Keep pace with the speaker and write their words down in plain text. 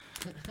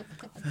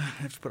I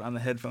have to put on the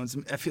headphones.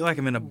 I feel like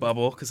I'm in a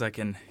bubble because I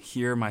can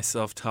hear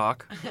myself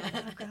talk. Oh,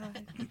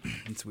 God.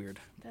 It's weird.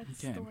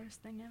 That's Okay. the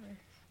worst thing ever.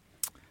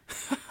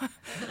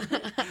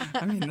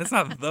 I mean, that's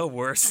not the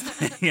worst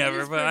thing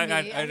ever, is but for I me. know.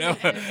 I'm an inner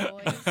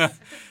voice.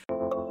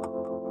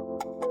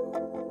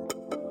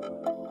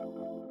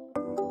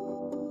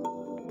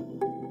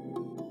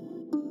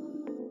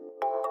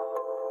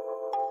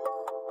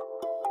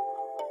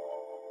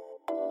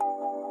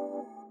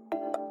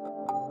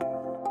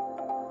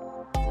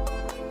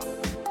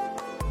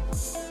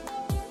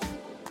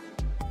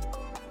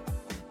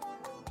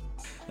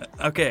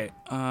 Okay.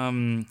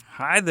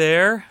 Hi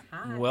there.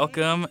 Hi.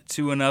 Welcome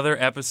to another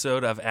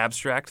episode of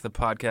Abstract, the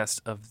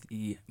podcast of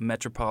the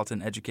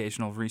Metropolitan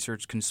Educational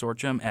Research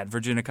Consortium at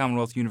Virginia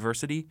Commonwealth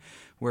University,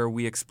 where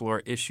we explore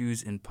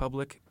issues in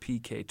public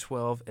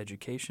PK-12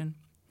 education.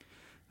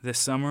 This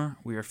summer,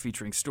 we are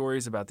featuring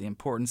stories about the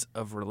importance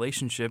of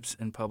relationships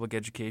in public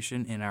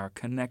education in our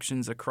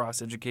Connections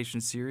Across Education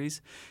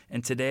series.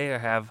 And today I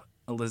have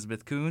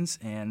Elizabeth Coons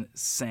and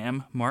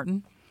Sam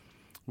Martin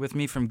with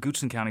me from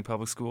Goochland County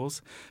Public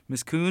Schools.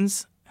 Ms.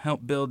 Coons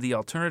helped build the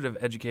alternative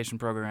education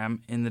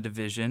program in the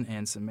division,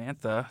 and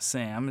Samantha,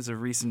 Sam, is a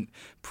recent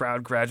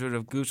proud graduate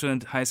of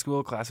Goochland High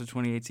School, class of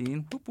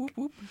 2018. Whoop, whoop,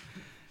 whoop.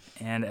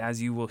 And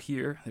as you will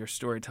hear, their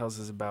story tells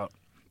us about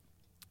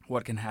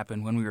what can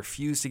happen when we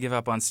refuse to give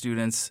up on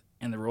students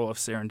and the role of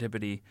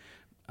serendipity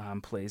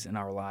plays in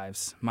our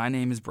lives. My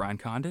name is Brian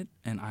Condit,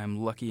 and I'm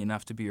lucky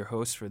enough to be your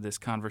host for this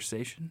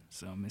conversation.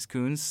 So, Ms.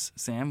 Coons,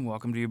 Sam,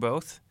 welcome to you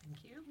both.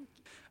 Thank you.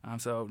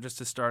 So just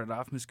to start it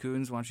off, Ms.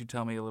 Coons, why don't you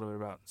tell me a little bit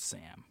about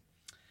Sam?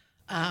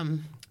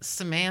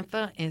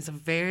 Samantha is a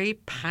very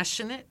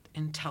passionate,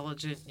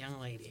 intelligent young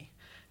lady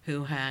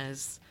who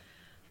has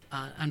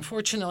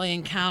unfortunately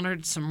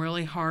encountered some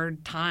really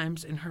hard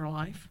times in her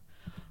life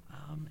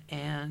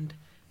and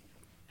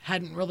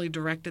hadn't really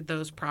directed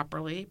those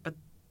properly, but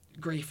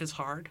grief is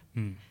hard.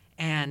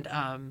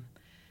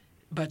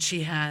 But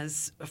she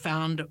has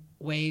found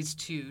ways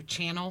to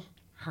channel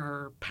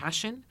her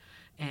passion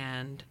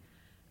and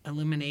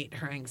eliminate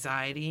her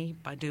anxiety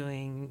by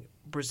doing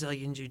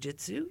Brazilian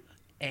Jiu-Jitsu,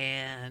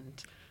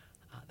 and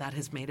that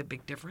has made a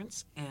big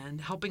difference, and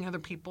helping other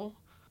people.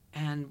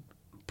 And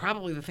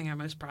probably the thing I'm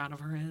most proud of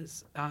her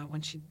is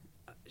when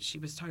she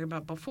was talking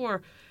about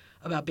before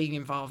about being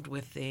involved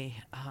with the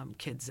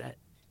kids at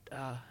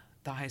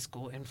the high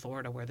school in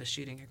Florida where the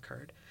shooting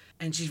occurred.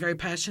 And she's very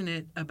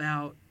passionate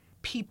about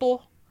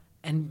people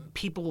and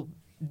people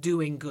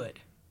doing good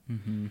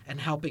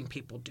and helping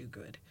people do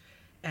good.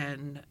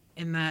 And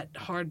in that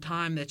hard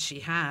time that she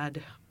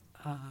had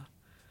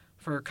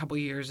for a couple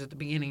years at the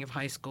beginning of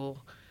high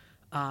school,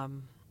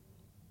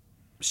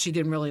 she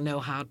didn't really know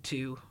how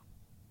to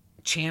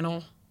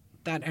channel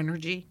that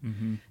energy.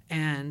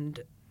 And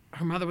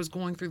her mother was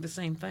going through the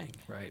same thing.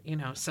 Right.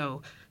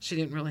 So she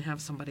didn't really have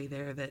somebody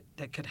there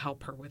that could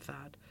help her with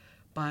that.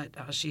 But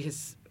she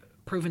has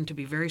proven to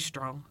be very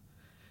strong.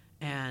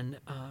 And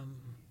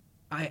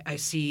I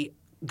see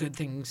good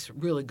things,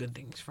 really good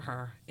things for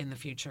her in the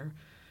future.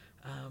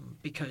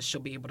 Because she'll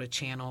be able to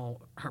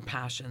channel her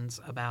passions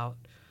about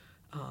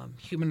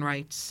human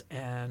rights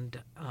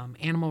and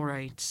animal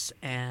rights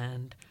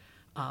and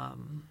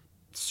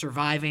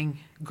surviving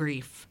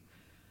grief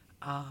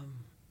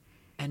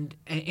and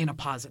in a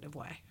positive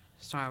way.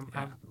 So I'm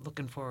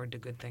looking forward to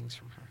good things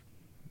from her.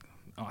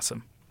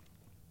 Awesome.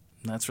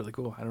 That's really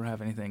cool. I don't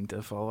have anything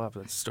to follow up.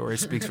 The story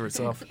speaks for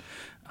itself.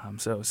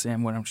 So,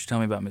 Sam, why don't you tell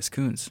me about Miss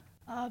Coons?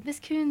 Miss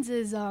Coons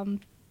is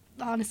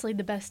honestly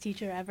the best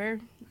teacher ever.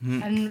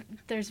 And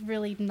there's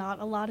really not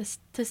a lot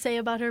to say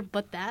about her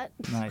but that.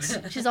 Nice.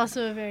 She's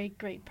also a very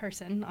great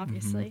person,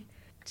 obviously.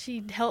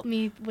 She helped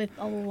me with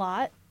a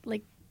lot,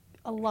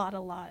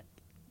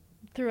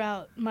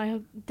 throughout my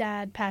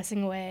dad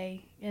passing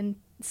away, and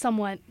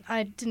somewhat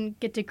I didn't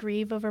get to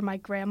grieve over my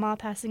grandma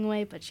passing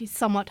away, but she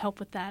somewhat helped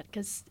with that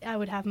because I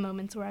would have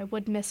moments where I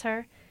would miss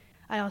her.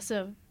 I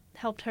also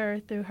helped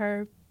her through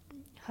her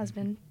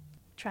husband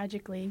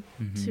tragically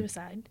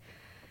suicide.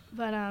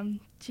 But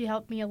she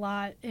helped me a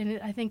lot, and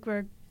I think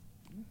we're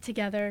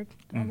together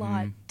a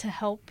lot to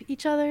help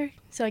each other.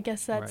 So I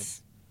guess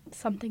that's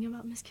something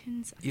about Miss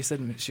Coons. You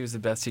said she was the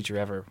best teacher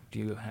ever.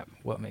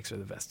 What makes her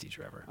the best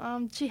teacher ever?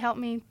 She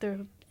helped me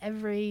through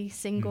every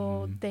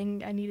single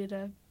thing I needed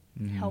to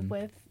help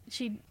with.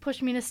 She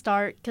pushed me to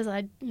start because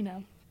I,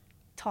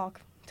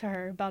 talk to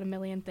her about a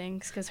million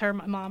things because her and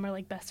my mom are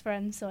like best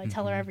friends. So I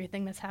tell her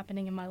everything that's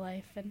happening in my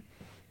life, and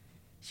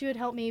she would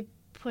help me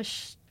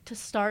push to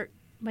start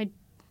my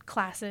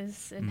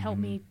classes and help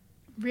me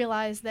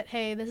realize that,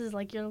 hey, this is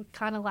like your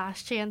kind of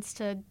last chance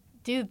to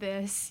do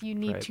this. You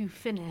need to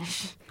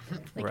finish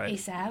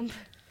ASAP.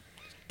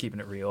 Keeping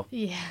it real.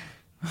 Yeah.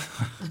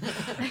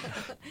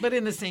 But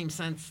in the same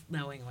sense,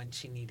 knowing when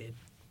she needed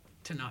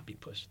to not be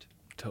pushed.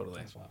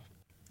 Totally. As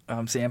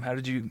well. Sam, how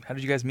did you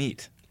guys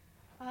meet?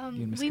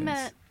 We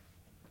met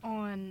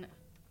on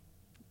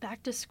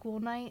back to school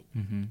night,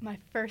 my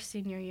first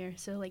senior year,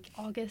 so like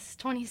August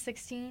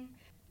 2016.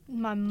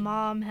 My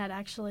mom had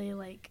actually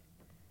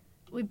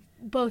we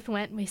both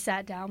went and we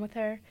sat down with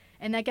her,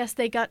 and I guess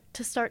they got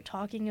to start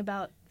talking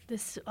about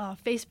this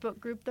Facebook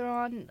group they're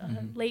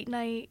on, Late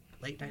Night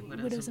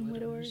Widows and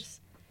Widowers.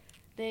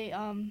 They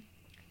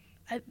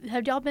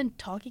have y'all been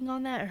talking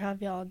on that, or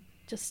have y'all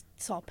just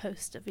saw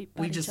posts of each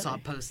other? We just saw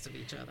posts of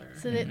each other.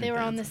 So they were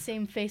on the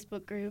same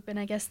Facebook group, and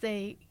I guess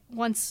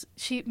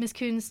Miss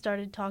Coons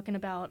started talking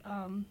about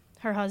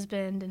her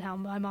husband and how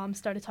my mom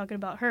started talking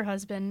about her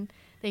husband.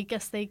 They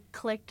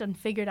clicked and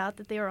figured out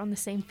that they were on the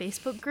same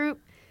Facebook group.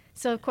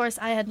 So of course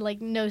I had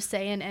like no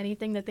say in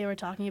anything that they were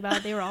talking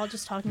about. They were all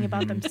just talking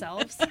about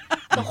themselves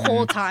the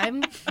whole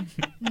time.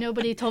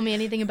 Nobody told me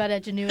anything about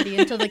Edgenuity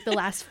until like the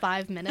last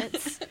 5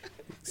 minutes.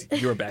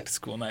 Your back to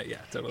school night, yeah,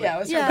 totally. Yeah, it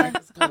was her back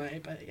to school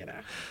night, but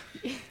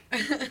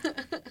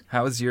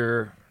How was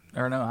your? I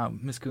don't know,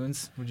 Miss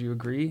Coons. Would you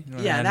agree?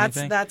 Yeah,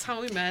 that's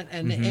how we met,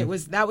 and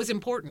that was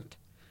important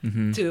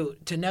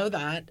to know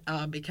that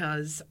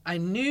because I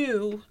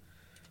knew,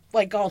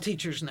 like all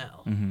teachers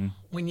know,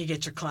 when you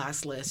get your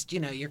class list,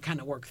 you're kind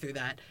of work through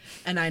that,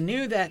 and I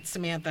knew that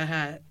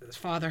Samantha's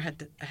father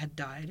had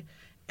died,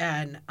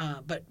 and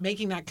but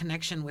making that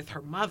connection with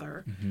her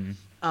mother.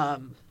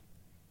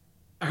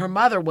 Her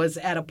mother was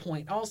at a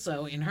point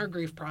also in her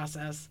grief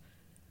process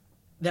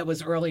that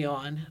was early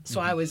on. So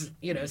I was,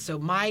 so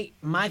my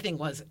thing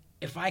was,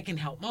 if I can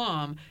help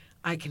Mom,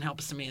 I can help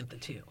Samantha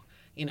too,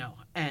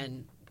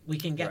 and we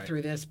can get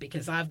through this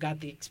because I've got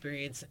the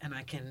experience and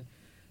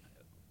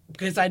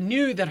because I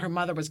knew that her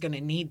mother was going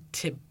to need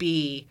to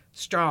be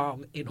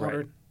strong in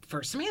order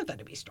for Samantha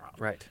to be strong.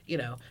 Right.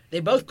 They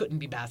both couldn't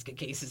be basket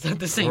cases at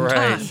the same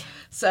time.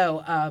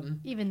 So,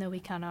 even though we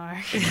kind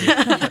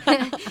of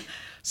are.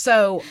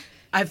 So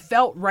I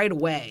felt right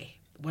away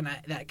when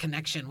that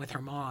connection with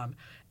her mom,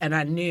 and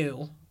I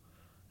knew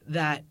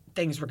that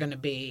things were going to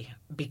be,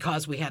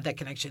 because we had that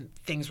connection,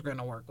 things were going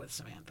to work with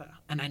Samantha.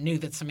 And I knew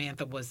that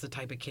Samantha was the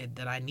type of kid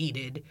that I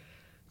needed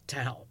to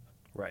help,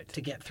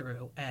 to get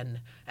through. And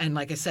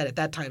like I said, at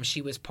that time,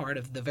 she was part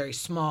of the very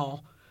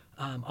small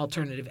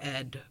alternative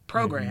ed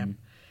program.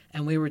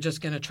 And we were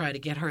just going to try to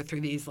get her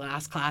through these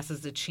last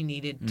classes that she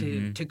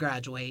needed to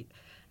graduate.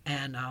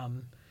 And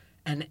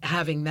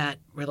having that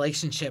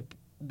relationship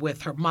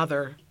with her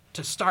mother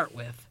to start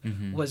with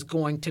was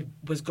going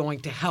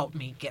to help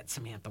me get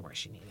Samantha where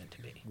she needed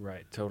to be.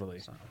 Right, totally.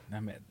 So. I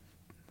mean,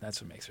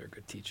 that's what makes her a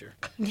good teacher.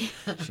 She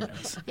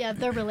knows. Yeah,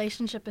 their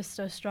relationship is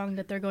so strong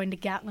that they're going to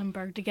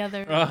Gatlinburg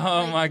together.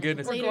 Oh my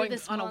goodness! We're going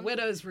on a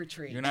widow's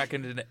retreat. You're not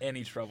getting into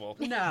any trouble.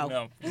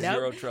 No,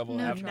 zero trouble.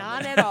 No,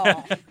 not at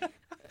all.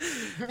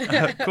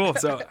 Cool.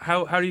 So,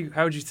 how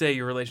would you say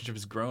your relationship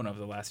has grown over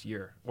the last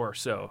year or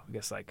so? I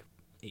guess like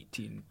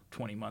 18,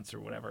 20 months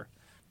or whatever.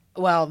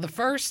 Well,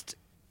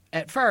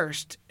 at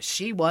first,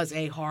 she was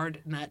a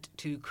hard nut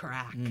to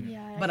crack.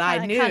 Yeah, but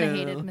I knew. I kind of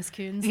hated Miss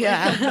Coons.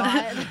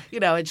 Yeah.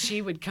 And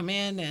she would come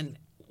in, and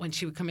when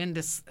she would come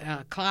into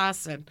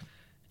class and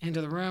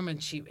into the room,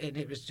 and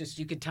it was just,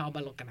 you could tell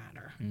by looking at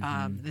her.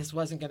 This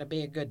wasn't going to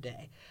be a good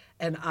day.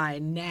 And I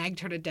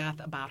nagged her to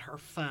death about her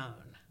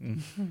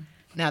phone.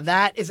 Now,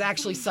 that is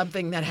actually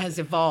something that has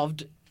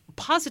evolved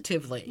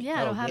positively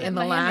in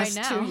the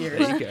last 2 years.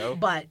 There you go.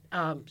 But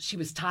she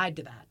was tied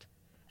to that.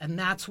 And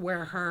that's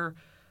where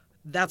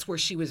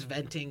she was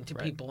venting to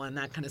people and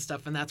that kind of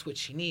stuff, and that's what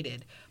she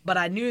needed. But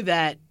I knew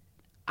that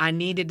I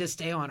needed to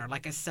stay on her.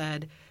 Like I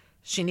said,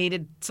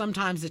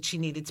 sometimes that she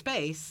needed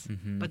space,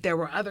 but there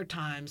were other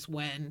times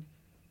when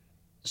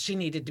she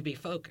needed to be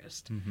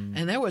focused.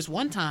 And there was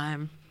one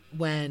time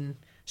when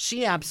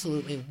she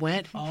absolutely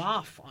went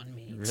off on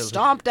me,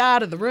 stomped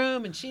out of the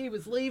room, and she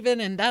was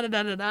leaving, and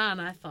da-da-da-da-da, and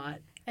I thought,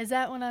 is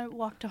that when I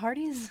walked to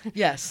Hardee's?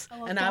 Yes. I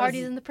walked to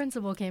Hardee's and the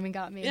principal came and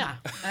got me. Yeah.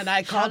 And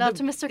I called Shout out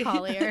to Mr.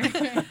 Collier.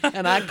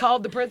 And I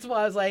called the principal.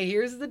 I was like,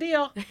 here's the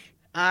deal.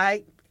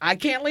 I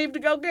can't leave to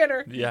go get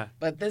her. Yeah.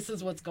 But this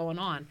is what's going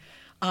on.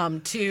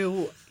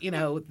 To,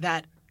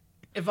 that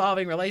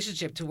evolving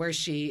relationship to where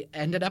she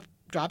ended up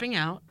dropping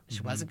out. She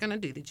wasn't going to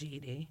do the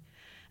GED.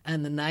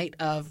 And the night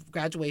of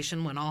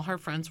graduation, when all her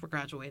friends were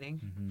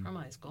graduating from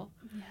high school,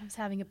 I was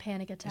having a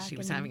panic attack. She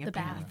was having the a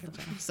panic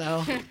bath.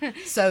 attack.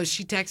 So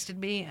she texted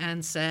me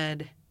and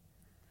said,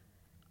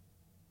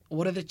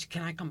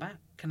 can I come back?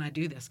 Can I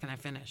do this? Can I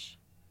finish?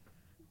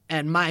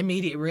 And my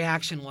immediate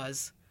reaction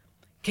was,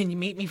 can you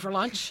meet me for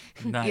lunch?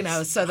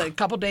 Nice. So that a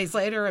couple days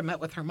later, I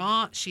met with her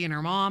mom, she and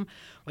her mom.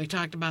 We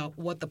talked about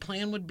what the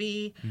plan would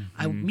be.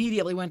 I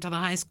immediately went to the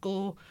high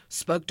school,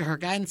 spoke to her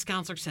guidance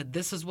counselor, said,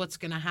 this is what's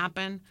going to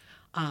happen.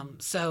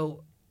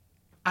 So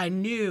I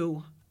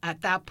knew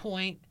at that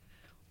point,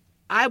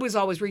 I was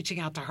always reaching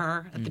out to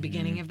her at the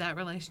beginning of that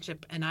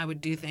relationship, and I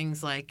would do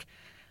things like,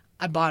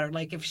 I bought her,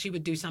 like if she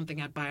would do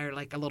something, I'd buy her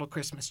like a little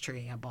Christmas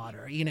tree. I bought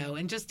her,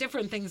 and just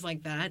different things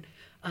like that,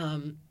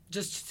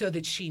 just so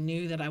that she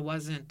knew that I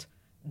wasn't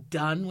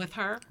done with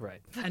her.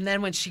 Right. And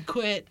then when she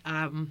quit,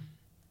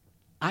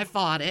 I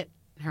fought it.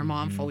 Her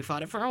mom, we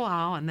fought it for a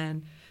while, and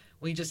then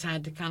we just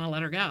had to kind of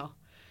let her go.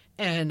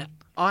 And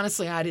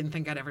honestly, I didn't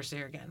think I'd ever see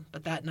her again.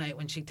 But that night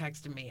when she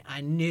texted me,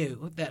 I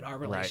knew that our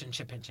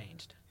relationship had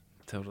changed.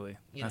 Totally.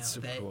 You That's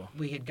know, super that cool.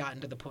 we had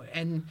gotten to the point.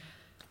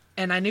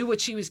 And I knew what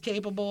she was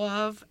capable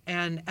of.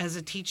 And as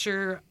a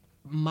teacher,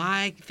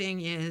 my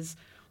thing is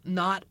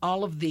not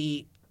all of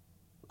the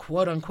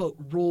quote unquote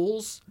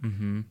rules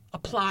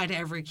apply to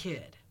every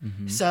kid.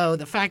 So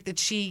the fact that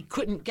she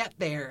couldn't get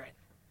there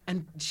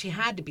and she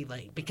had to be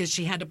late because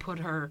she had to put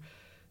her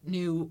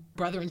new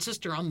brother and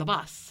sister on the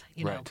bus,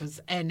 you know,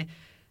 and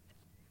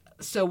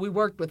so we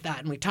worked with that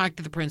and we talked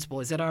to the principal.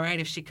 Is it all right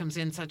if she comes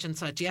in such and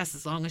such? Yes,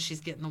 as long as she's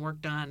getting the work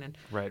done. And,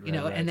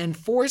 and then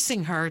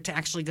forcing her to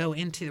actually go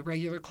into the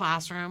regular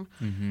classroom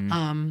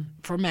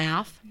for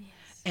math.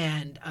 Yes.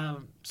 And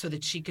so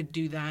that she could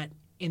do that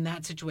in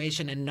that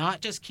situation and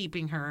not just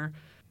keeping her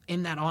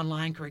in that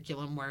online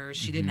curriculum where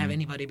she didn't have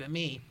anybody but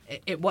me.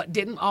 It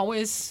didn't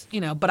always,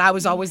 but I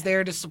was always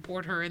there to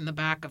support her in the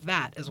back of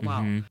that as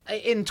well.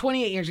 In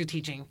 28 years of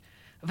teaching,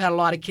 I've had a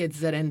lot of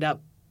kids that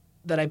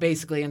I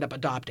basically end up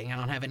adopting. I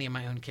don't have any of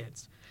my own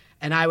kids.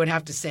 And I would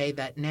have to say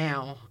that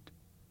now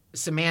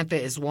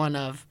Samantha is one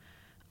of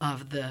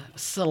the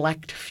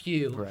select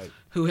few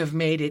who have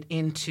made it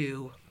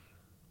into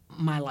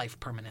my life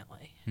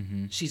permanently.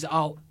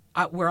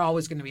 We're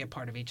always going to be a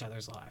part of each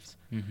other's lives.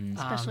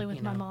 Especially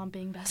with my mom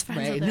being best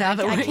friends right. with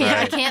her.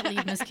 I can't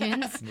leave Miss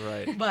Coons.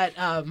 Right.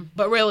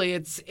 But really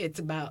it's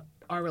about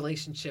our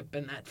relationship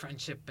and that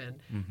friendship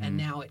and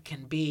now it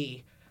can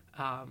be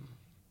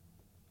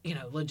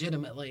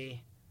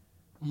legitimately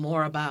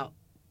more about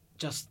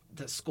just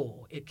the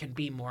school. It can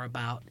be more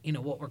about,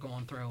 what we're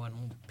going through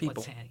and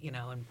people.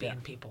 And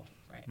being people.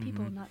 Right.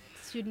 People, not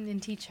student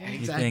and teacher.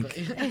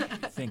 Exactly. You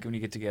think when you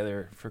get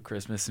together for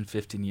Christmas in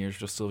 15 years,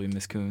 you'll still be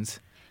Miss Coons?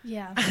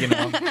 Yeah.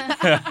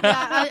 Yeah,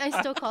 I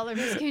still call her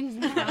Miss Coons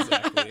now.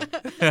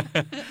 Exactly.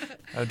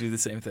 I'll do the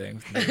same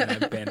thing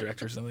with my band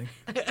director or something.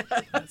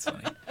 That's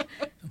funny.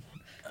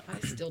 I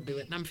still do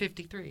it, and I'm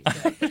 53.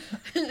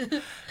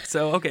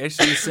 So you're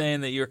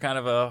saying that you're kind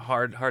of a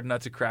hard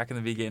nut to crack in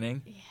the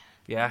beginning?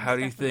 Yeah. How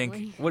do you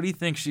think? What do you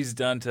think she's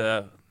done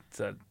to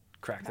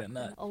crack that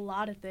nut? A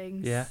lot of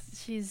things. Yeah.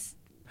 She's,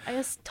 I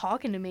guess,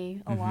 talking to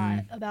me a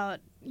lot about,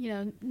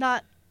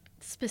 not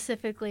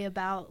specifically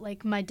about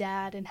like my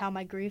dad and how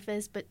my grief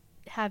is, but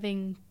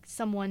having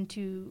someone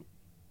to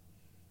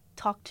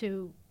talk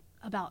to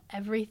about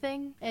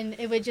everything. And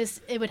it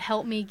would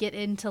help me get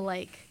into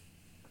like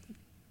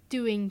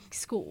doing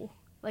school.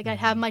 Like I'd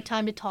have my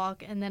time to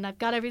talk and then I've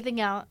got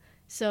everything out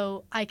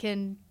so I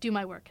can do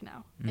my work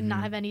now and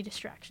not have any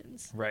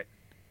distractions. Right.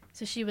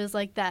 So she was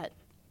like that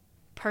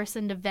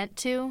person to vent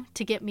to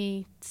get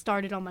me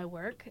started on my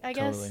work, I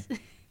guess.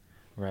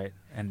 Right.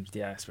 And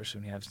especially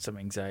when you have some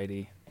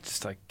anxiety,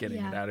 just like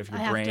getting it out of your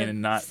I brain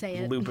and not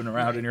looping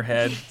around in your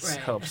head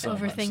helps so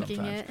much overthinking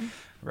sometimes. it.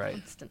 Right.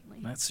 Constantly.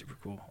 That's super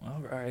cool.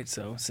 All right.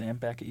 So Sam,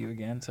 back at you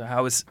again. So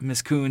how has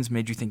Miss Coons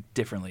made you think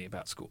differently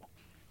about school?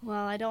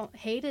 Well, I don't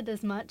hate it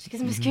as much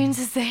because Miss Coons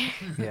is there.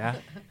 Yeah.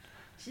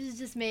 She's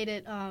just made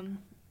it, I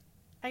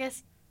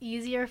guess,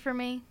 easier for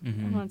me.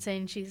 I'm not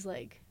saying she's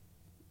like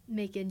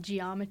making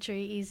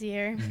geometry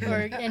easier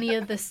or any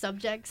of the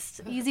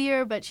subjects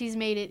easier, but she's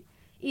made it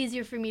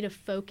easier for me to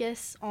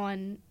focus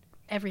on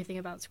everything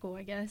about school,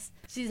 I guess.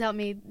 She's helped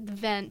me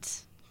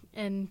vent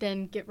and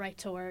then get right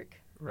to work.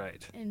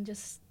 Right. And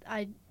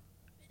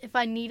if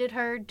I needed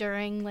her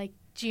during like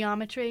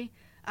geometry,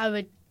 I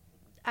would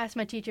ask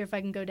my teacher if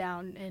I can go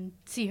down and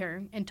see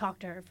her and talk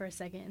to her for a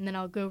second, and then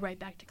I'll go right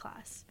back to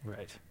class.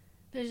 Right.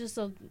 There's just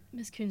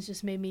Miss Coons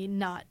just made me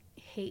not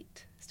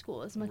hate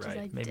school as much as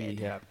I Maybe,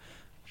 did.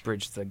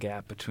 Bridge the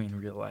gap between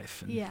real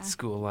life and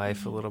school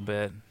life a little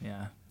bit.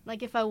 Yeah.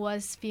 Like if I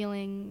was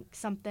feeling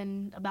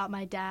something about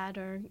my dad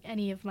or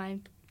any of my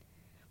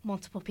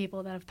multiple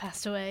people that have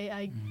passed away,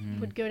 I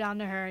would go down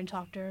to her and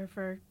talk to her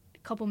for a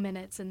couple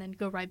minutes and then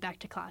go right back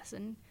to class.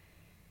 And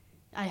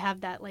I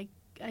have that, like,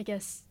 I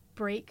guess,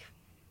 break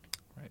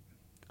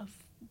of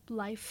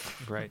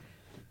life. Right.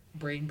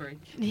 Brain break.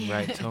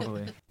 Right,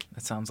 totally.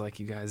 That sounds like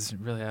you guys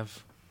really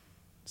have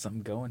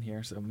something going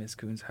here. So Miss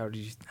Coons, how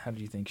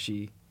did you think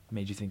she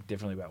made you think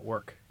differently about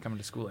work, coming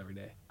to school every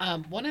day?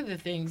 One of the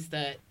things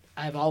that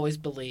I've always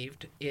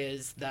believed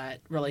is that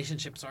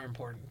relationships are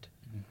important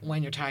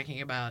when you're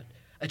talking about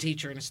a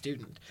teacher and a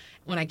student.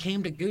 When I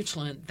came to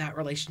Goochland, that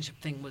relationship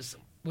thing was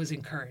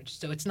encouraged.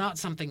 So it's not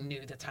something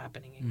new that's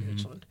happening in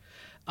Goochland.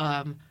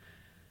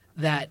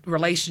 That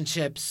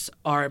relationships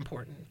are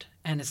important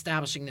and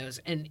establishing those.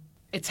 And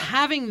it's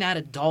having that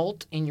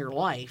adult in your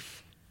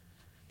life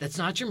that's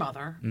not your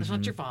mother, that's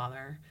not your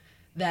father,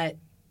 that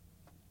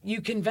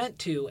you can vent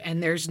to,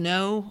 and there's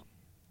no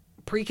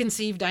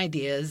preconceived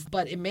ideas,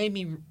 but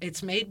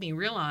it's made me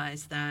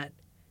realize that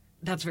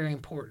that's very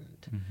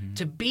important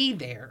to be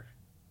there,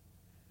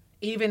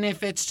 even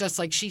if it's just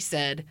like she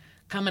said,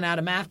 coming out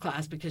of math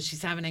class because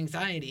she's having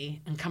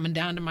anxiety and coming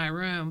down to my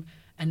room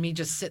and me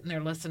just sitting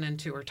there listening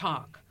to her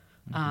talk.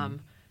 And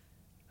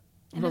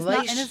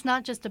it's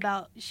not just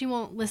about, she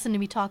won't listen to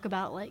me talk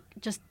about like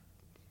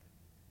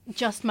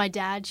just my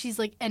dad. She's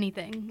like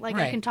anything. Like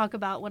I can talk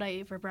about what I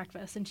ate for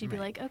breakfast and she'd be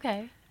like,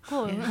 okay,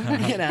 cool.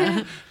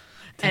 And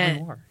Tell me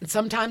more.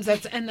 sometimes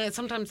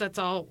that's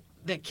all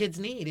that kids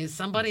need is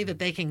somebody that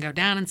they can go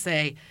down and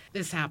say,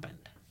 this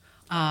happened.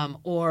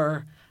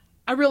 Or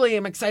I really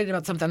am excited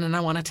about something and I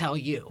want to tell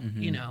you,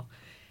 you know,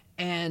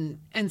 and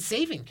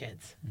saving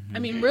kids. I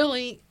mean,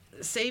 really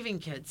saving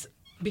kids,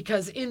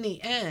 because in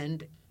the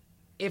end,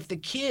 if the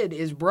kid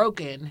is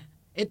broken,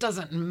 it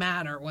doesn't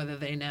matter whether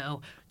they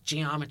know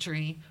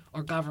geometry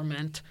or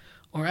government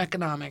or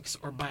economics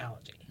or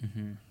biology.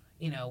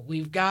 You know,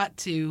 we've got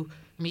to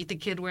meet the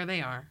kid where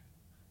they are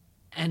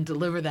and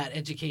deliver that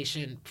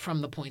education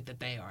from the point that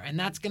they are. And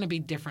that's going to be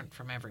different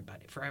for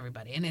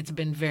everybody. And it's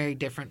been very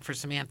different for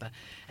Samantha.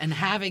 And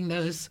having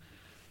those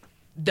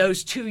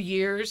 2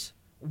 years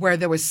where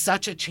there was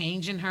such a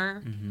change in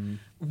her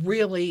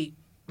really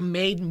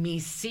made me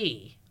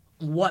see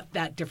what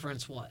that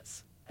difference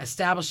was.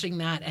 Establishing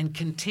that and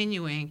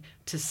continuing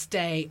to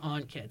stay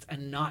on kids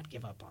and not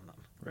give up on them.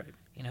 Right.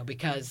 You know,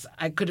 because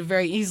I could have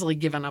very easily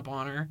given up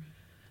on her,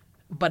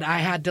 but I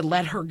had to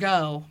let her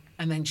go,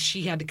 and then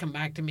she had to come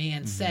back to me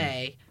and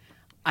say,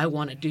 I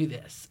want to do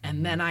this.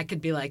 And then I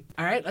could be like,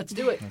 all right, let's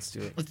do it. Let's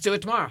do it. Let's do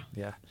it tomorrow.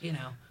 Yeah. You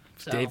know.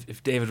 So.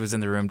 If David was in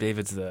the room,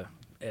 David's the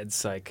ed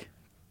psych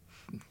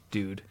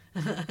dude.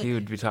 He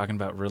would be talking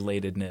about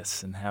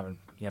relatedness and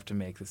you have to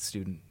make the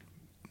student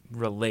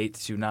relate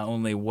to not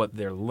only what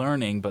they're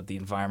learning, but the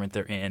environment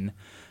they're in.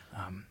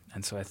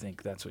 And so I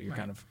think that's what you're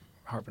kind of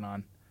harping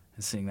on,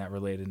 is seeing that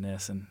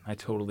relatedness. And I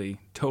totally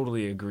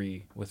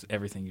agree with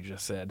everything you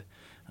just said.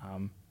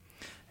 And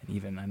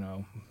even, I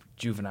know,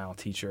 juvenile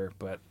teacher,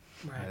 but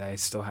I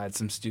still had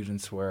some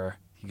students where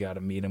you got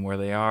to meet them where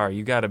they are.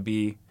 You got to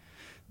be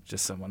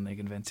just someone they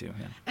can vent to.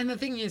 Yeah. And the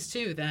thing is,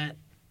 too, that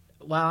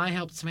while I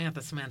helped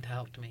Samantha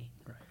helped me.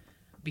 Right.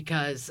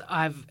 Because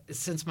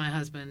since my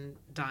husband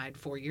died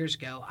 4 years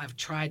ago, I've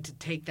tried to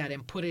take that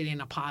and put it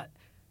in a pot,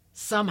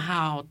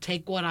 somehow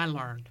take what I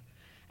learned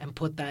and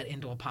put that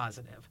into a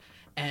positive.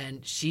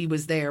 And she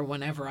was there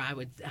whenever I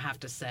would have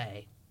to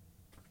say,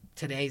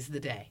 today's the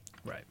day.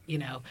 Right. You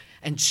know,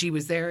 and she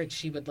was there and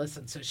she would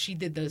listen. So she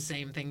did those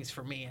same things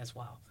for me as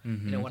well.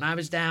 You know, when I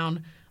was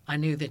down, I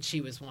knew that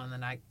she was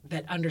one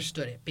that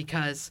understood it,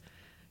 because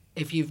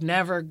if you've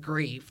never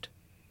grieved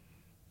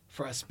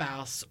for a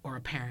spouse or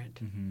a parent,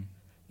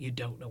 you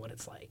don't know what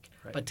it's like.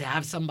 Right. But to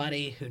have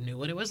somebody who knew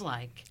what it was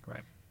like,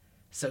 right.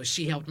 So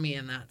she helped me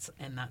in that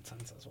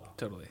sense as well.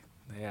 Totally.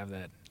 They have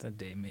that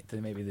day,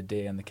 maybe the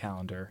day on the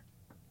calendar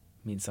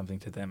means something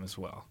to them as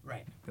well.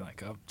 Right. Be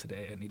like, oh,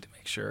 today I need to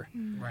make sure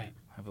right.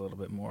 I have a little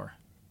bit more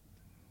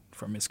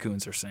from Miss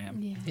Coons or Sam.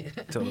 Yeah.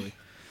 Totally.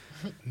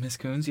 Miss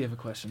Coons, you have a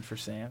question for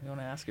Sam? You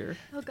want to ask her?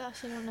 Oh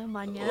gosh, I don't know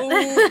mine yet.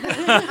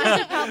 I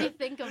should probably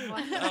think of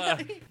one.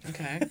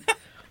 Okay.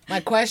 My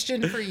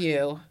question for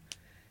you,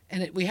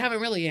 and we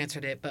haven't really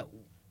answered it, but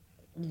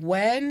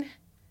when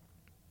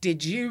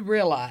did you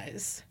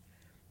realize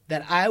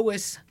that I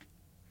was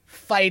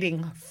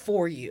fighting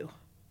for you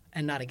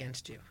and not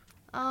against you?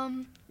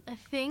 I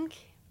think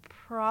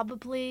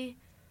probably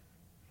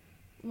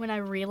when I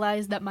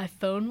realized that my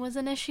phone was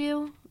an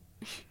issue,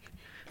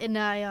 and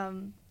I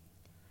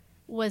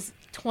was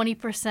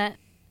 20%.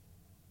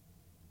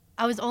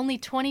 I was only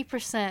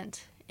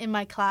 20% in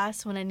my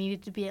class when I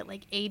needed to be at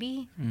like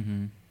 80.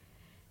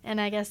 And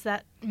I guess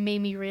that made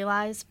me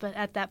realize, but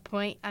at that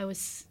point I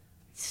was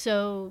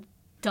so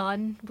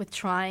done with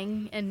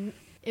trying, and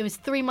it was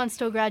 3 months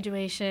till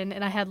graduation,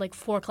 and I had like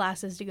 4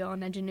 classes to go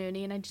on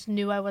Edgenuity, and I just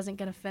knew I wasn't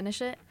going to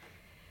finish it.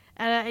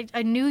 And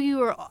I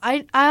knew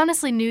I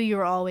honestly knew you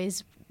were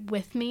always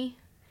with me,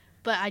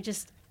 but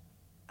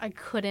I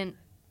couldn't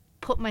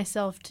put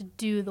myself to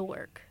do the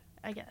work,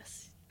 I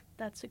guess.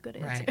 That's a good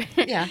answer.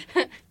 Right. Yeah.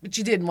 But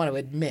you didn't want to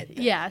admit that.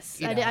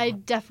 Yes. I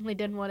definitely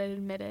didn't want to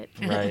admit it.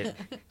 Right.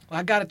 Well,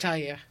 I got to tell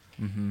you,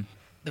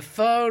 the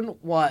phone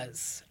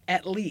was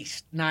at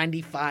least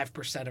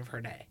 95% of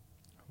her day.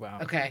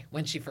 Wow. Okay,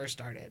 when she first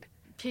started.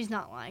 She's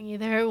not lying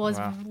either. It was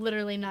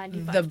literally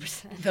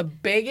 95%. The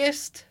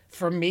biggest,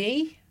 for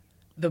me,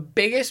 the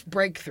biggest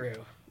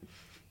breakthrough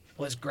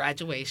was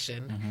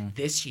graduation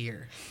this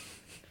year.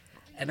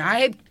 And I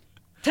had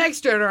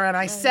texted her and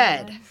I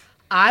said,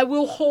 I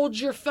will hold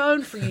your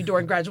phone for you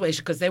during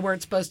graduation, because they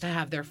weren't supposed to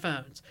have their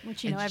phones.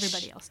 Which,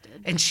 everybody else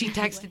did. And she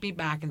texted me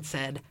back and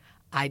said,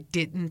 I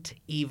didn't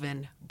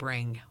even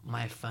bring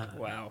my phone.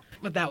 Wow.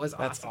 But that was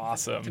awesome. That's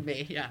awesome. To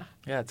me, yeah.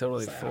 Yeah,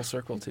 totally. Full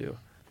circle, too.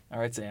 All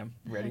right, Sam.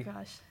 Ready? Oh,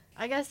 gosh.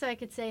 I guess I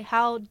could say,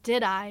 how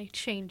did I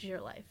change your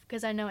life?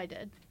 Because I know I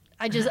did.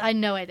 I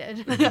know I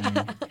did.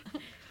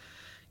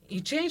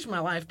 You changed my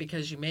life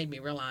because you made me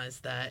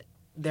realize that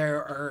there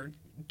are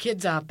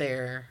kids out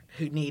there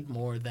who need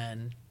more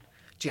than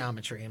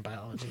geometry and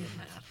biology and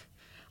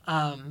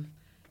math.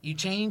 You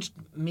changed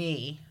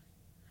me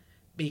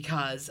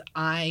because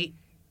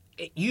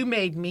you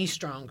made me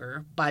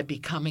stronger by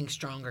becoming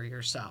stronger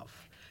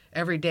yourself.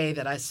 Every day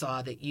that I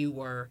saw that you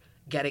were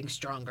getting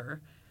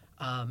stronger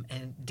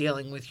and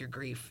dealing with your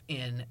grief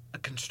in a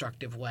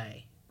constructive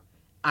way,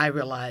 I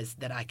realized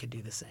that I could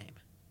do the same.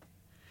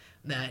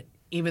 That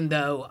even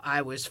though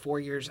I was 4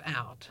 years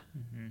out,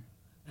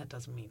 that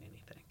doesn't mean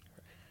anything.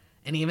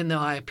 And even though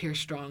I appear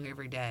strong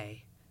every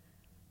day,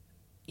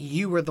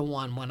 you were the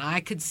one, when I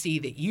could see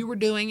that you were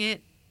doing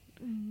it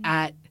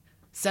at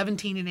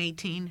 17 and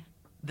 18,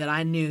 that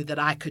I knew that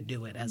I could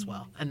do it as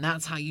well. And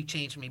that's how you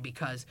changed me,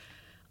 because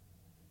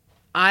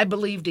I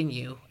believed in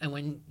you. And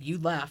when you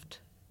left,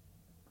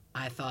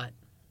 I thought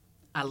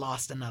I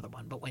lost another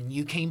one. But when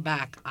you came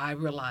back, I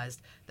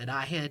realized that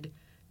I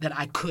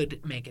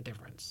could make a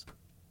difference.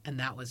 And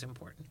that was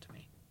important to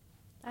me.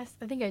 I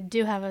think I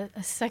do have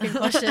a second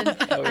question. Oh,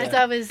 yeah. As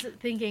I was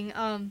thinking,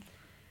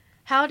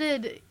 how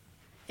did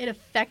it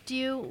affect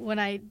you when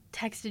I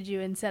texted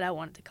you and said I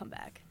wanted to come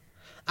back?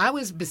 I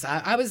was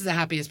the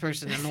happiest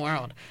person in the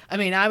world. I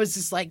mean, I was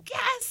just like,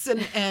 yes,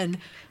 and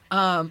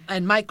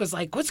Mike was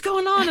like, what's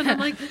going on? And I'm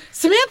like,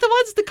 Samantha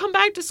wants to come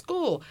back to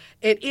school.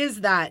 It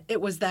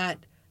was that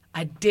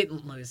I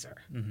didn't lose her.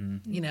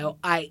 Mm-hmm. You know,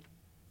 I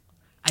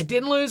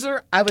didn't lose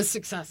her. I was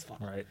successful.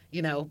 Right.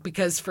 You know,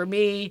 because for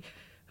me,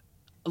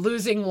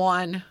 losing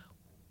one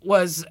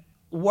was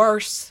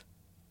worse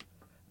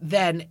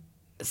than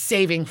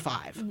saving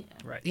 5. Yeah.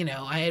 Right. You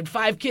know, I had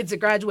 5 kids that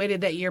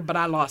graduated that year, but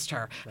I lost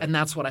her, and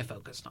that's what I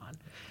focused on.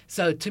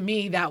 So to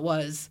me,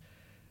 that's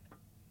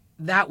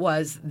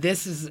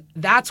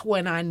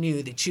when I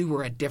knew that you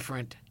were a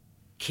different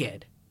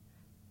kid.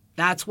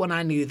 That's when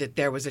I knew that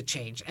there was a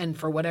change. And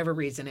for whatever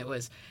reason, it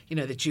was, you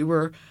know, that you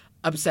were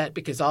upset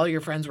because all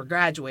your friends were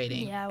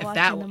graduating. Yeah, if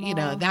watching that, them you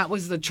know, all. that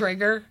was the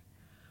trigger.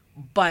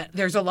 But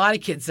there's a lot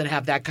of kids that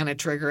have that kind of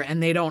trigger,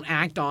 and they don't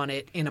act on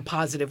it in a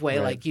positive way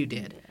Right. like you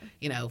did.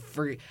 You know,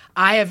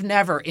 I have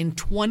never in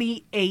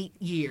 28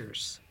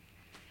 years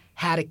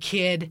had a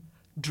kid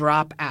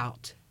drop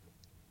out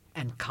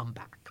and come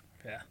back.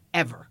 Yeah.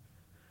 Ever.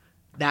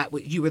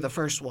 You were the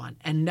first one.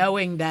 And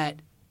knowing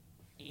that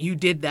you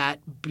did that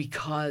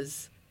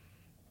because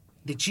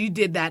that you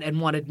did that and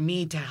wanted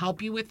me to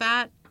help you with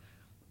that,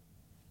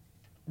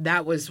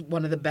 that was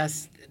one of the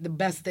best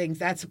things.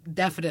 That's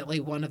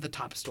definitely one of the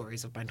top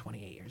stories of my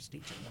 28 years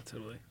teaching.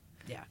 Totally.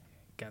 Yeah.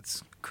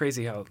 It's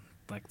crazy how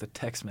like the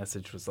text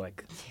message was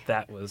like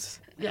that was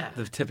Yeah.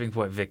 the tipping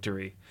point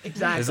victory.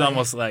 Exactly. It's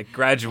almost like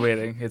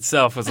graduating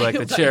itself was like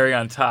the cherry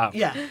on top.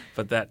 Yeah.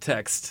 But that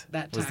text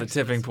was the text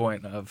tipping was-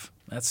 point of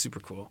that's super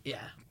cool.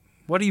 Yeah.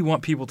 What do you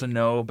want people to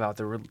know about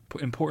the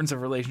importance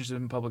of relationships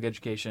in public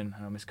education?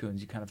 I know, Ms.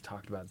 Coons, you kind of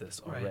talked about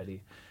this Right.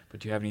 already, but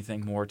do you have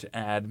anything more to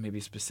add, maybe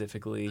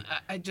specifically?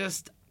 I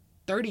just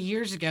 30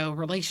 years ago,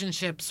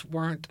 relationships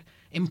weren't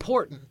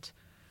important.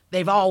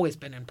 They've always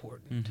been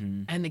important.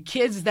 Mm-hmm. And the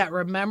kids that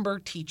remember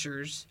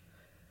teachers,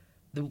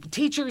 the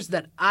teachers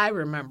that I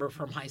remember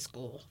from high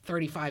school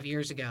 35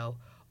 years ago,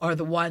 are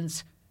the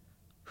ones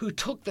who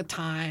took the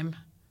time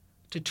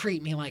to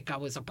treat me like I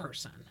was a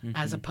person,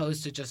 as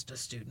opposed to just a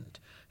student,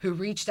 who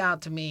reached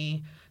out to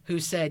me, who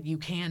said, you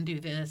can do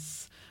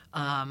this.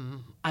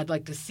 I'd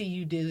like to see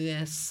you do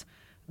this.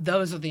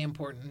 Those were the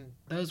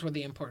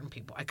important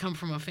people. I come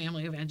from a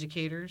family of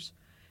educators,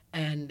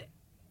 and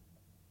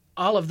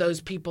all of those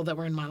people that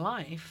were in my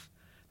life,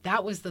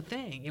 that was the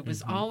thing. It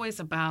was always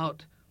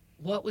about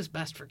what was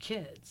best for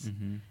kids.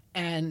 Mm-hmm.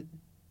 And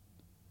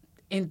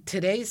in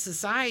today's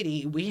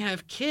society, we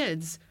have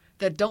kids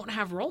that don't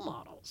have role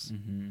models.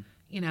 Mm-hmm.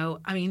 You know,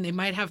 I mean, they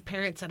might have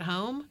parents at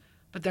home,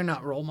 but they're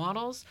not role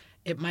models.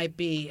 It might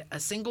be a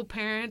single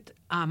parent.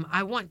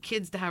 I want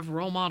kids to have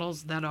role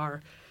models that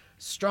are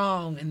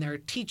strong, and they're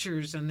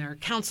teachers and they're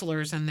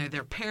counselors and they're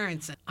their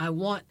parents. I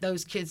want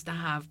those kids to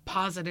have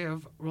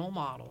positive role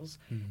models.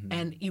 Mm-hmm.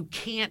 And you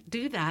can't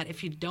do that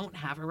if you don't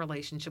have a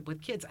relationship with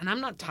kids. And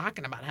I'm not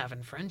talking about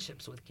having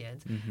friendships with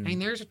kids. Mm-hmm. I mean,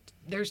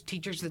 there's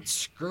teachers that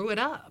screw it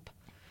up.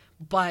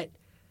 But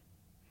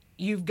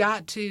you've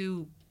got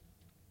to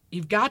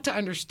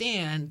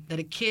understand that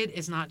a kid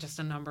is not just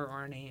a number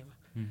or a name.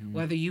 Mm-hmm.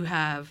 Whether you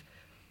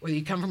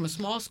come from a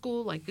small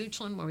school like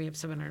Goochland where we have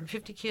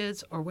 750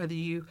 kids, or whether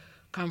you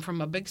come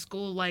from a big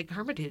school like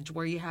Hermitage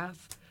where you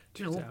have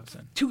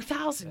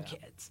 2,000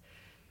 kids.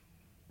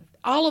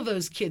 All of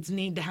those kids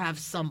need to have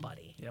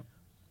somebody. Yep.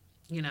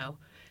 You know,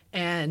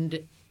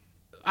 and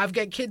I've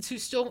got kids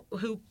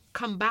who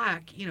come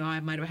back. You know,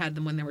 I might have had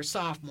them when they were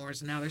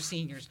sophomores and now they're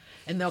seniors,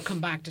 and they'll come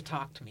back to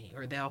talk to me,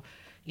 or they'll,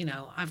 you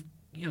know,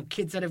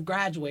 kids that have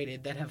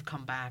graduated that have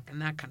come back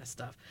and that kind of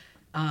stuff.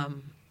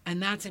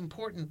 And that's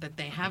important, that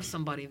they have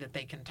somebody that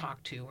they can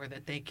talk to, or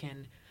that they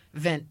can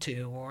vent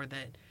to, or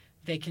that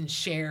they can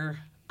share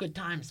good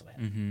times with,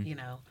 Mm-hmm. you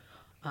know.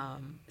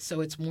 So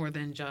it's more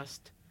than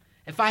just,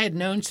 if I had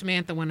known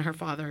Samantha when her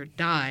father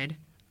died,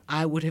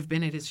 I would have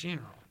been at his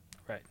funeral.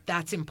 Right.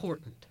 That's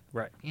important,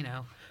 Right. you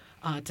know,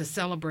 to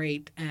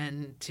celebrate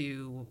and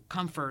to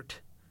comfort,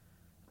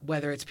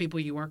 whether it's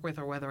people you work with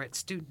or whether it's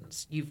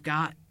students. You've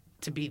got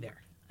to be there.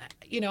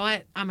 You know,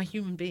 I'm a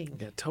human being.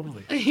 Yeah,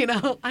 totally. You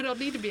know, I don't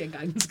need to be a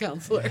guidance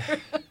counselor.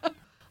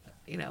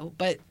 You know,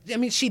 but I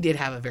mean, she did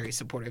have a very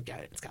supportive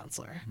guidance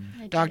counselor.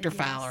 I Dr. did,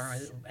 Fowler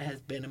yes.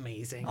 has been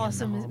amazing.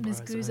 Also, And the Ms.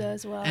 whole Guza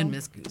as well. And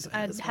Miss Guza.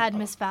 I as had well.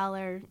 Miss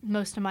Fowler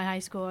most of my high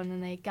school, and then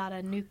they got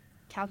a new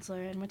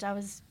counselor in, which I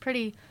was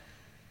pretty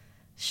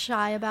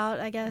shy about,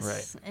 I guess.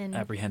 Right. And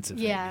Apprehensive.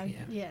 yeah, maybe.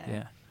 yeah,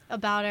 Yeah.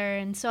 about her,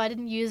 and so I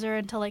didn't use her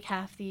until like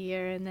half the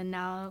year, and then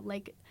now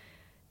like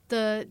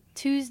the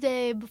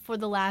Tuesday before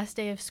the last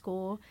day of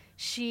school,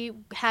 she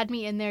had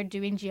me in there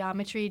doing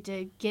geometry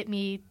to get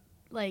me,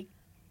 like,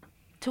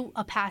 to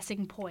a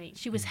passing point.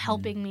 She was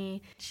helping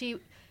me.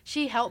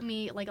 She helped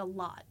me, like, a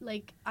lot.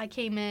 Like, I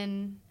came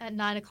in at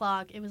 9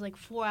 o'clock. It was, like,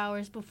 4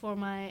 hours before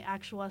my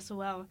actual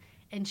SOL,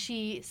 and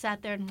she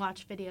sat there and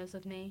watched videos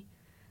of me,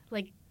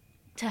 like,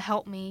 to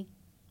help me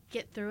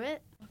get through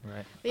it.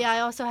 Right. But yeah, I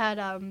also had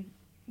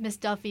Miss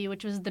Duffy,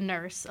 which was the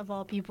nurse of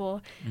all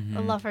people. I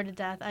love her to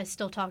death. I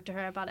still talk to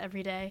her about it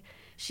every day.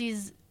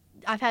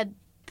 I had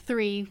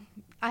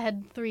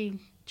three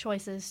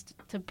choices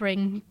to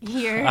bring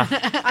here.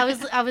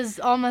 I was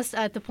almost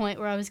at the point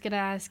where I was gonna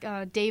ask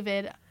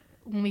David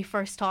when we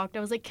first talked. I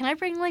was like, can I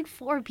bring like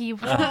 4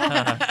 people?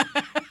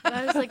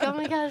 I was like, oh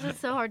my gosh, it's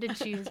so hard to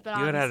choose. But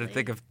you would have to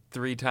think of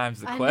 3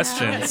 times the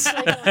questions. Know,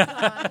 like, oh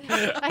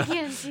God, I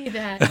can't see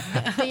that.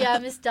 But yeah,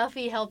 Miss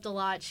Duffy helped a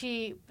lot.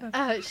 She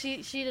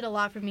did a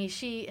lot for me.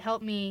 She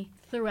helped me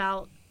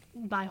throughout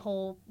my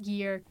whole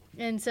year.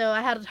 And so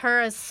I had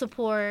her as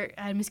support.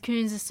 I had Miss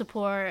Coons as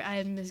support. I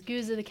had Miss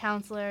Guza, the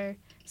counselor,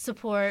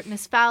 support.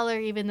 Miss Fowler,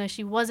 even though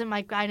she wasn't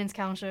my guidance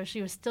counselor,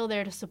 she was still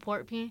there to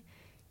support me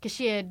because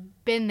she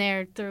had been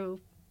there through,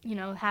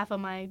 half of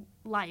my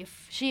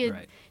life. She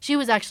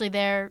was actually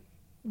there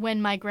when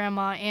my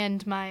grandma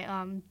and my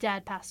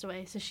dad passed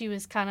away. So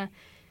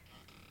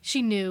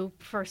she knew,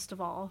 first of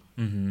all,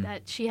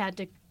 that she had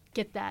to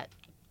get that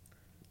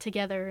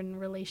together in a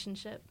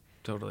relationship.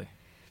 Totally.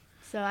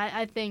 So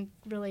I think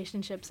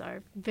relationships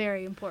are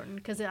very important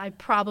because I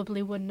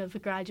probably wouldn't have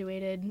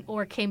graduated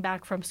or came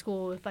back from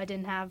school if I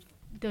didn't have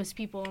those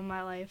people in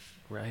my life.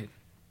 Right.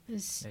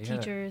 Those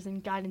teachers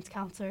and guidance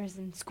counselors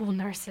and school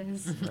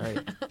nurses.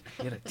 Right.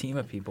 You had a team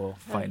of people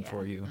fighting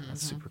for you.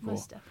 That's super cool.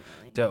 Most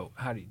definitely. So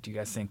how do you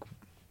guys think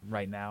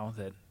right now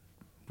that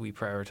we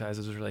prioritize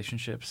those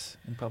relationships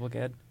in public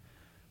ed?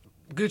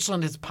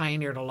 Goochland has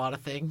pioneered a lot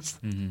of things,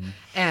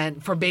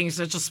 and for being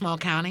such a small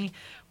county,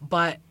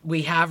 but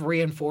we have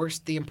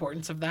reinforced the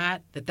importance of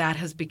that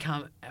has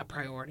become a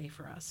priority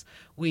for us.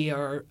 We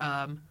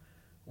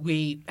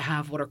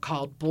have what are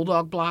called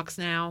bulldog blocks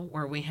now,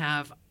 where we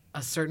have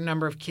a certain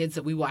number of kids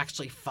that we will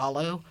actually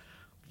follow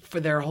for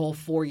their whole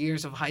 4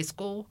 years of high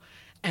school,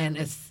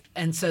 and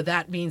so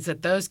that means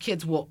that those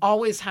kids will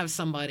always have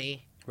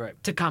somebody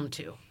to come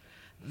to,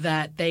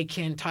 that they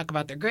can talk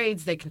about their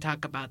grades, they can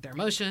talk about their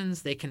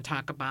emotions, they can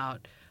talk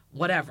about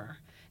whatever,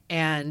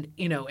 and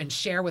and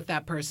share with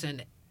that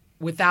person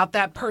without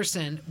that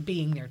person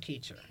being their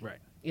teacher. Right.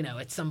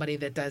 It's somebody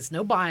that does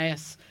no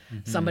bias,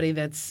 somebody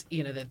that's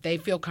that they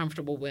feel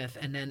comfortable with,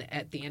 and then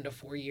at the end of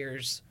 4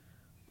 years,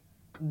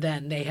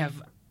 then they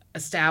have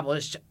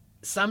established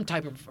some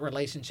type of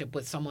relationship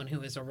with someone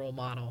who is a role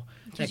model.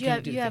 That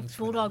you have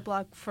bulldog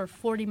block for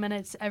 40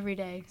 minutes every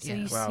day, so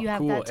you have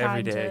cool. that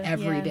time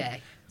every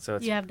day. So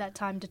you have that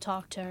time to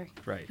talk to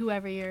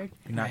whoever you're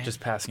not just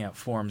passing out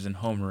forms in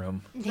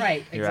homeroom.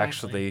 Right. You're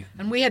actually.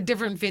 And we had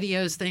different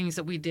videos, things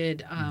that we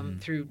did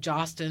through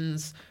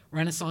Jostin's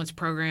Renaissance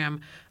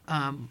program.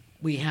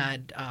 We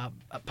had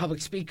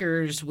public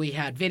speakers. We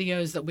had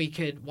videos that we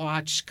could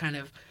watch kind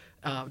of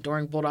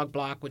during Bulldog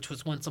Block, which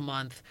was once a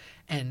month,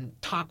 and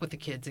talk with the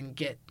kids and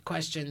get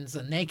questions,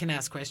 and they can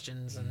ask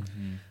questions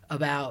and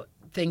about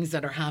things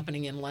that are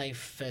happening in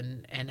life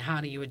and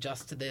how do you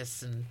adjust to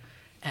this,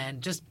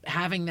 and just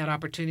having that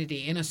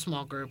opportunity in a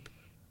small group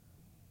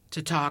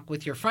to talk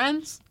with your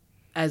friends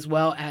as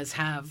well as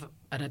have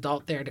an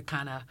adult there to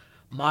kind of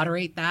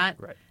moderate that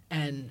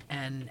and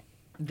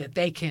that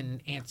they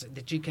can answer,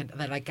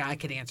 that I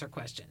could answer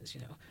questions,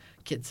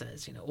 Kid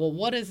says, well,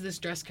 what is this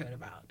dress code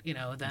about?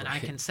 Then I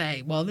can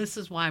say, well, this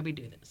is why we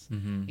do this.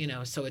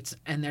 So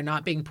and they're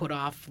not being put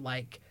off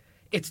like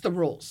it's the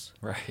rules.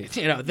 Right.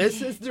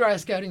 This is the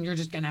dress code and you're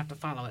just going to have to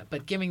follow it.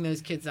 But giving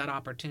those kids that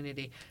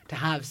opportunity to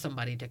have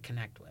somebody to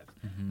connect with,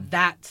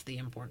 that's the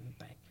important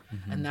thing.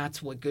 And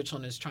that's what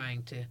Goochland is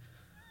trying to,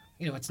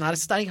 it's not a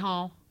study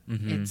hall.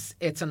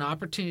 It's an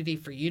opportunity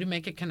for you to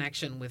make a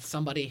connection with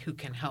somebody who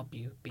can help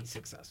you be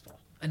successful.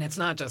 And it's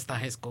not just the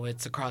high school;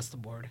 it's across the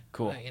board.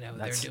 Cool.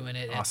 They're doing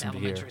it awesome at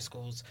elementary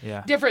schools.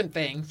 Yeah. Different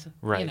things.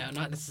 Right.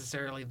 Not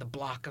necessarily the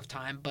block of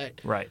time,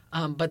 but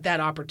but that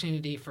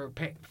opportunity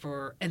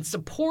for and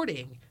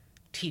supporting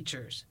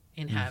teachers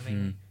in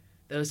having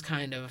those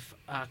kind of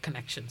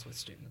connections with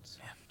students.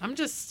 Yeah. I'm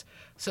just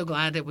so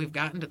glad that we've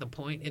gotten to the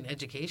point in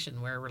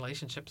education where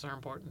relationships are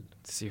important.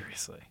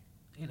 Seriously.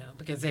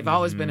 Because they've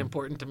always been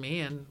important to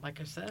me, and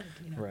like I said,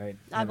 right.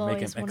 I've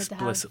always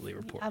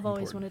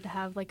wanted to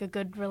have like a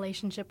good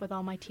relationship with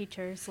all my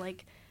teachers.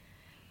 Like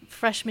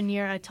freshman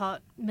year, I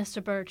taught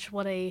Mr. Birch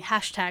what a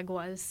hashtag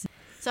was.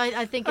 So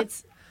I think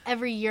it's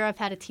every year I've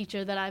had a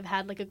teacher that I've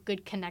had like a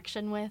good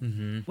connection with.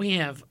 We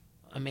have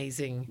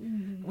amazing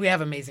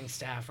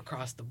staff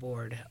across the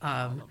board.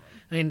 I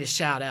need to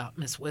shout out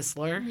Miss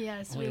Whistler.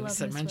 Yes, we love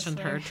Miss mentioned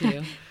Whistler.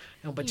 her too.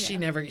 But she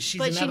never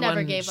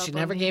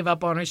gave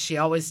up on us. She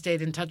always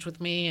stayed in touch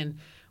with me, and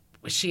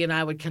she and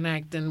I would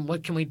connect and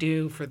what can we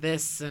do for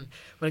this? And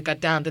when it got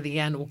down to the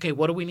end, okay,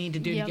 what do we need to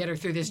do to get her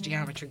through this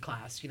geometry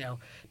class?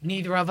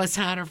 Neither of us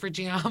had her for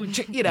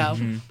geometry, but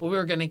we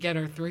were going to get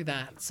her through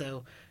that.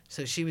 So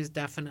she was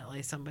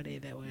definitely somebody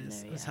that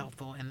was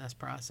helpful in this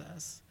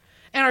process.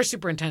 And our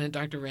superintendent,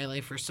 Dr.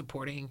 Rayleigh, for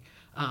supporting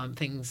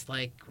things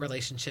like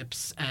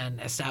relationships and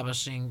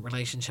establishing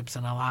relationships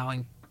and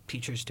allowing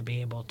teachers to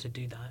be able to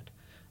do that.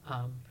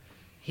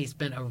 He's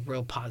been a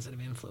real positive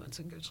influence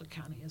in Goochland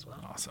County as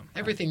well. Awesome.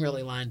 Everything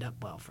really lined up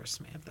well for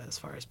Samantha as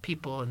far as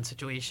people and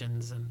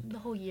situations and the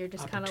whole year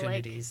just kind of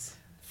opportunities.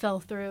 fell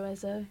through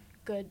as a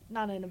good,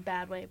 not in a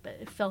bad way, but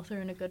it fell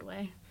through in a good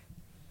way.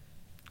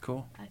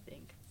 Cool. I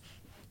think.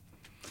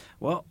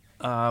 Well,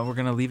 we're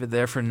going to leave it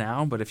there for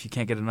now, but if you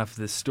can't get enough of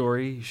this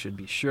story, you should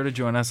be sure to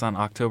join us on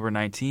October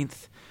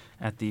 19th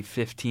at the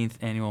 15th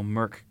Annual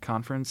MERC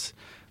Conference,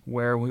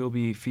 where we will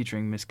be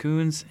featuring Ms.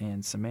 Coons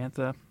and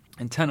Samantha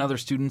and 10 other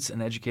students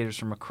and educators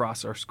from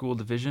across our school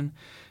division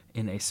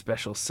in a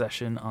special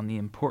session on the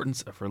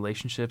importance of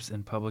relationships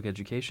in public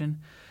education.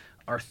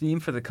 Our theme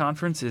for the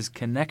conference is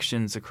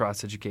Connections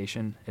Across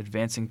Education,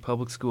 Advancing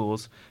Public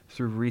Schools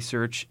Through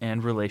Research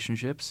and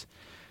Relationships.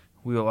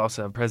 We will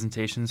also have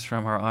presentations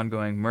from our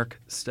ongoing MERC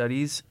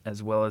studies,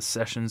 as well as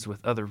sessions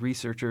with other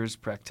researchers,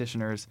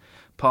 practitioners,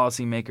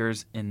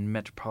 policymakers in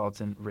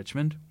metropolitan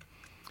Richmond.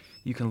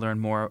 You can learn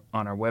more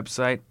on our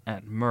website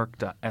at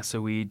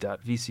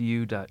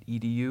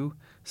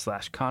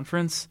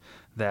merc.soe.vcu.edu/conference.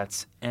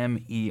 That's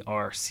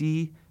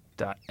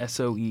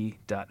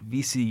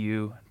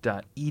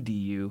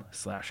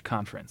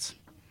merc.soe.vcu.edu/conference.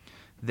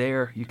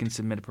 There, you can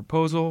submit a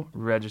proposal,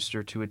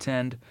 register to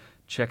attend,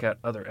 check out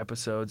other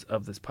episodes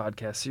of this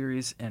podcast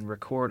series, and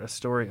record a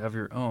story of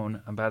your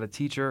own about a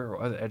teacher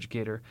or other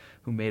educator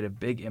who made a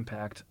big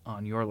impact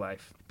on your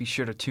life. Be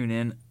sure to tune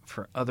in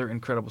for other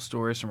incredible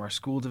stories from our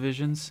school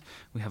divisions.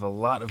 We have a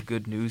lot of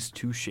good news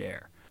to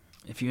share.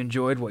 If you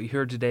enjoyed what you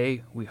heard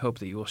today, we hope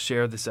that you will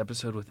share this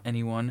episode with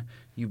anyone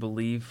you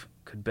believe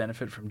could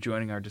benefit from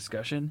joining our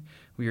discussion.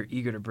 We are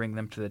eager to bring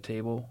them to the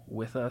table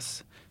with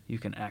us. You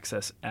can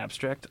access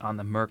Abstract on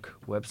the MERC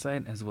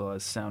website, as well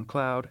as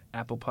SoundCloud,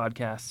 Apple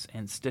Podcasts,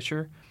 and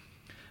Stitcher.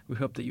 We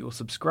hope that you will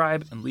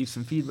subscribe and leave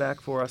some feedback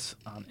for us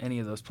on any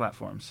of those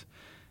platforms.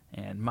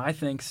 And my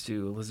thanks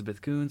to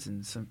Elizabeth Coons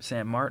and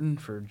Sam Martin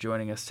for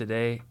joining us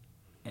today,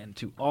 and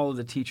to all of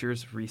the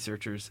teachers,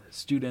 researchers,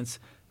 students,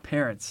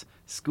 parents,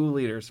 school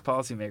leaders,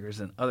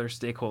 policymakers, and other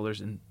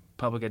stakeholders in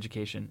public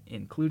education,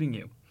 including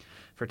you,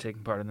 for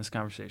taking part in this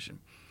conversation.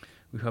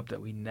 We hope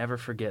that we never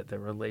forget that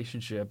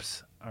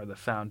relationships are the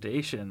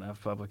foundation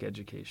of public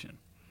education.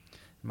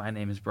 My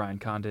name is Brian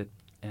Condit,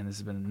 and this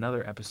has been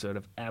another episode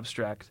of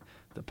Abstract,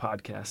 the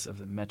podcast of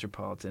the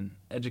Metropolitan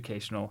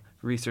Educational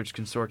Research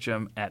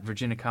Consortium at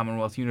Virginia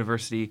Commonwealth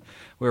University,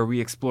 where we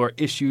explore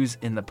issues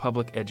in the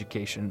public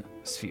education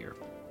sphere.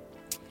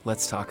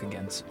 Let's talk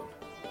again soon.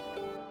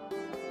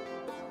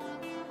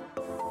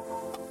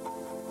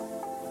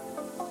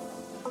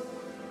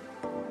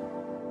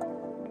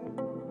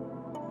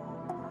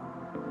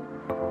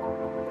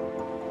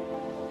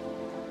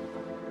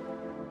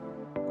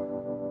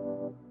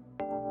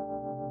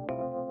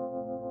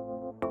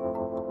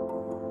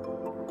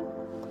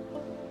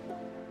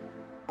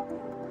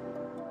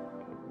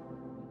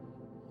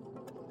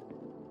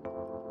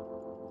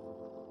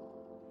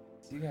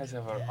 You guys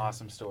have an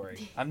awesome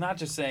story. I'm not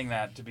just saying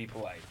that to be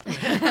polite.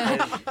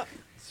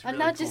 I'm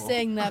not just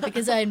saying that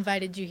because I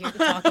invited you here to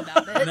talk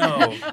about it. No,